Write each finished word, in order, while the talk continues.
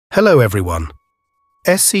Hello everyone.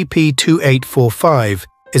 SCP-2845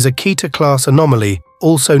 is a Keter-class anomaly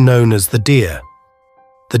also known as the Deer.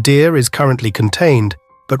 The Deer is currently contained,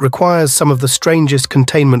 but requires some of the strangest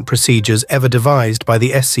containment procedures ever devised by the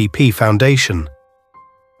SCP Foundation.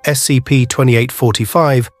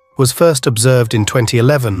 SCP-2845 was first observed in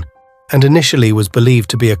 2011 and initially was believed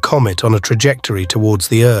to be a comet on a trajectory towards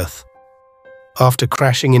the Earth. After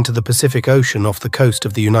crashing into the Pacific Ocean off the coast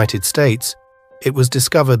of the United States, it was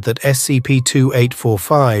discovered that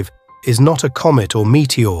SCP-2845 is not a comet or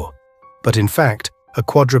meteor, but in fact a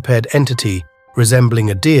quadruped entity resembling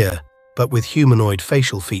a deer but with humanoid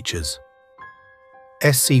facial features.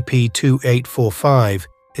 SCP-2845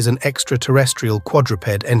 is an extraterrestrial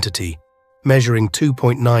quadruped entity, measuring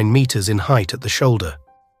 2.9 meters in height at the shoulder.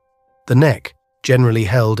 The neck, generally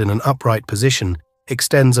held in an upright position,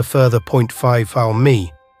 extends a further 0.5 m,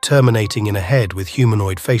 terminating in a head with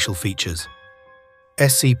humanoid facial features.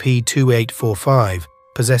 SCP-2845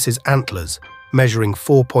 possesses antlers, measuring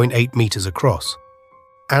 4.8 meters across.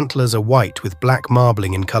 Antlers are white with black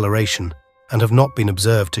marbling in coloration and have not been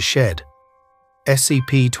observed to shed.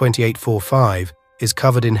 SCP-2845 is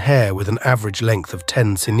covered in hair with an average length of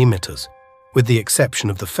 10 centimeters, with the exception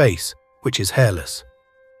of the face, which is hairless.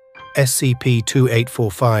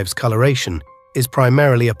 SCP-2845's coloration is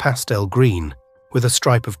primarily a pastel green, with a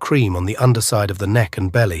stripe of cream on the underside of the neck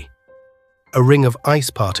and belly. A ring of ice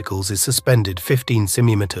particles is suspended 15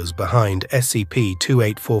 centimeters behind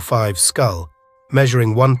SCP-2845's skull,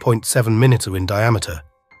 measuring 1.7 mm in diameter,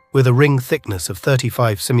 with a ring thickness of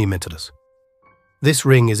 35 centimeters. This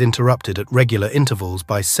ring is interrupted at regular intervals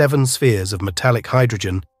by 7 spheres of metallic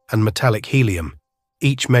hydrogen and metallic helium,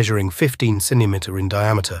 each measuring 15 centimeters in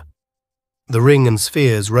diameter. The ring and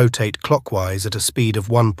spheres rotate clockwise at a speed of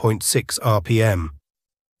 1.6 rpm.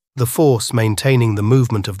 The force maintaining the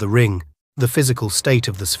movement of the ring, the physical state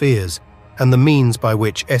of the spheres, and the means by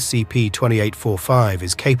which SCP-2845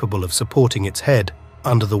 is capable of supporting its head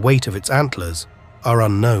under the weight of its antlers are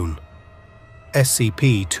unknown.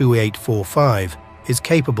 SCP-2845 is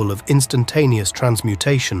capable of instantaneous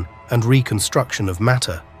transmutation and reconstruction of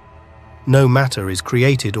matter. No matter is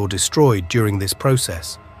created or destroyed during this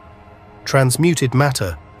process. Transmuted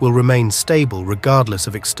matter will remain stable regardless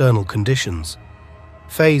of external conditions.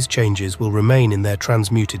 Phase changes will remain in their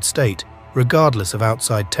transmuted state regardless of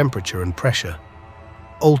outside temperature and pressure.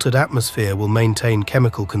 Altered atmosphere will maintain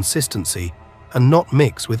chemical consistency and not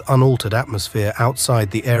mix with unaltered atmosphere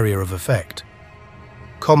outside the area of effect.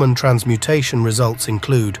 Common transmutation results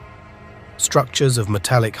include structures of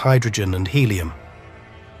metallic hydrogen and helium.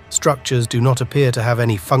 Structures do not appear to have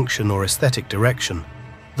any function or aesthetic direction,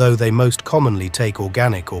 though they most commonly take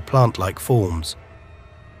organic or plant-like forms.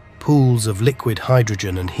 Pools of liquid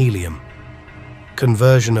hydrogen and helium.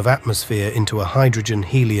 Conversion of atmosphere into a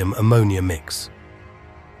hydrogen-helium-ammonia mix.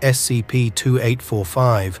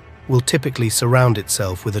 SCP-2845 will typically surround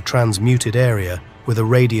itself with a transmuted area with a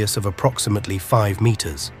radius of approximately 5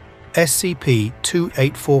 meters.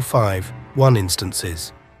 SCP-2845-1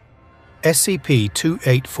 instances.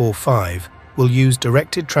 SCP-2845 will use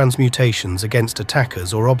directed transmutations against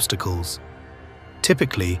attackers or obstacles.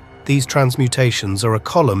 Typically, these transmutations are a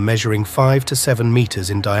column measuring 5 to 7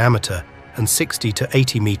 meters in diameter and 60 to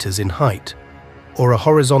 80 meters in height, or a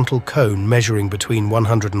horizontal cone measuring between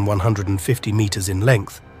 100 and 150 meters in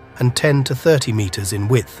length and 10 to 30 meters in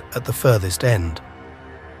width at the furthest end.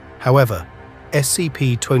 However,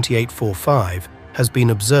 SCP-2845 has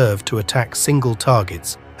been observed to attack single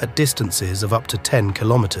targets at distances of up to 10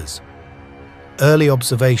 kilometers. Early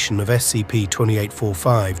observation of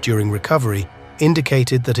SCP-2845 during recovery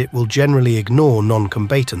indicated that it will generally ignore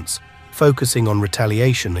non-combatants, focusing on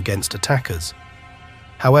retaliation against attackers.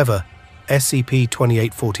 However,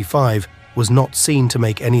 SCP-2845 was not seen to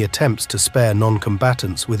make any attempts to spare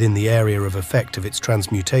non-combatants within the area of effect of its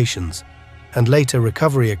transmutations, and later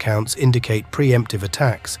recovery accounts indicate preemptive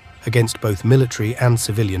attacks against both military and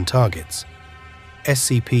civilian targets.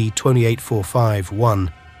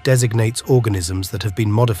 SCP-2845-1 designates organisms that have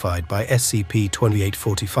been modified by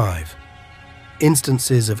SCP-2845.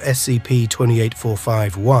 Instances of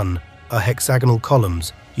SCP-2845-1 are hexagonal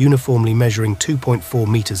columns uniformly measuring 2.4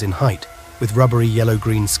 meters in height with rubbery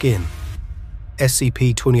yellow-green skin.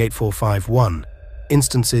 SCP-2845-1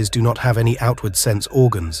 instances do not have any outward sense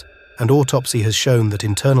organs, and autopsy has shown that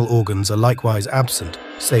internal organs are likewise absent,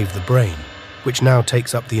 save the brain, which now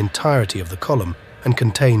takes up the entirety of the column and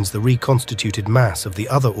contains the reconstituted mass of the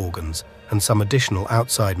other organs and some additional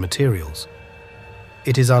outside materials.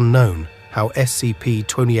 It is unknown how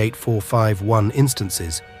SCP-2845-1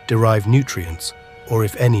 instances derive nutrients, or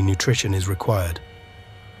if any nutrition is required.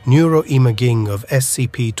 Neuroimaging of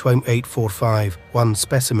SCP-2845-1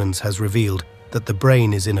 specimens has revealed that the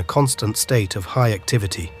brain is in a constant state of high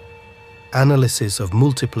activity. Analysis of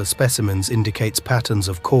multiple specimens indicates patterns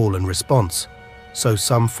of call and response, so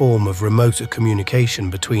some form of remote communication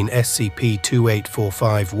between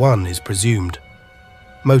SCP-2845-1 is presumed.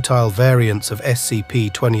 Motile variants of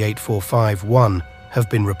SCP-2845-1 have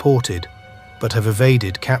been reported, but have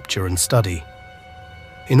evaded capture and study.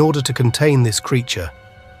 In order to contain this creature,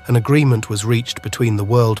 an agreement was reached between the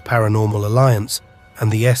World Paranormal Alliance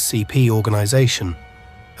and the SCP organization,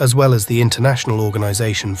 as well as the International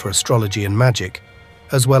Organization for Astrology and Magic,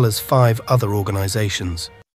 as well as 5 other organizations.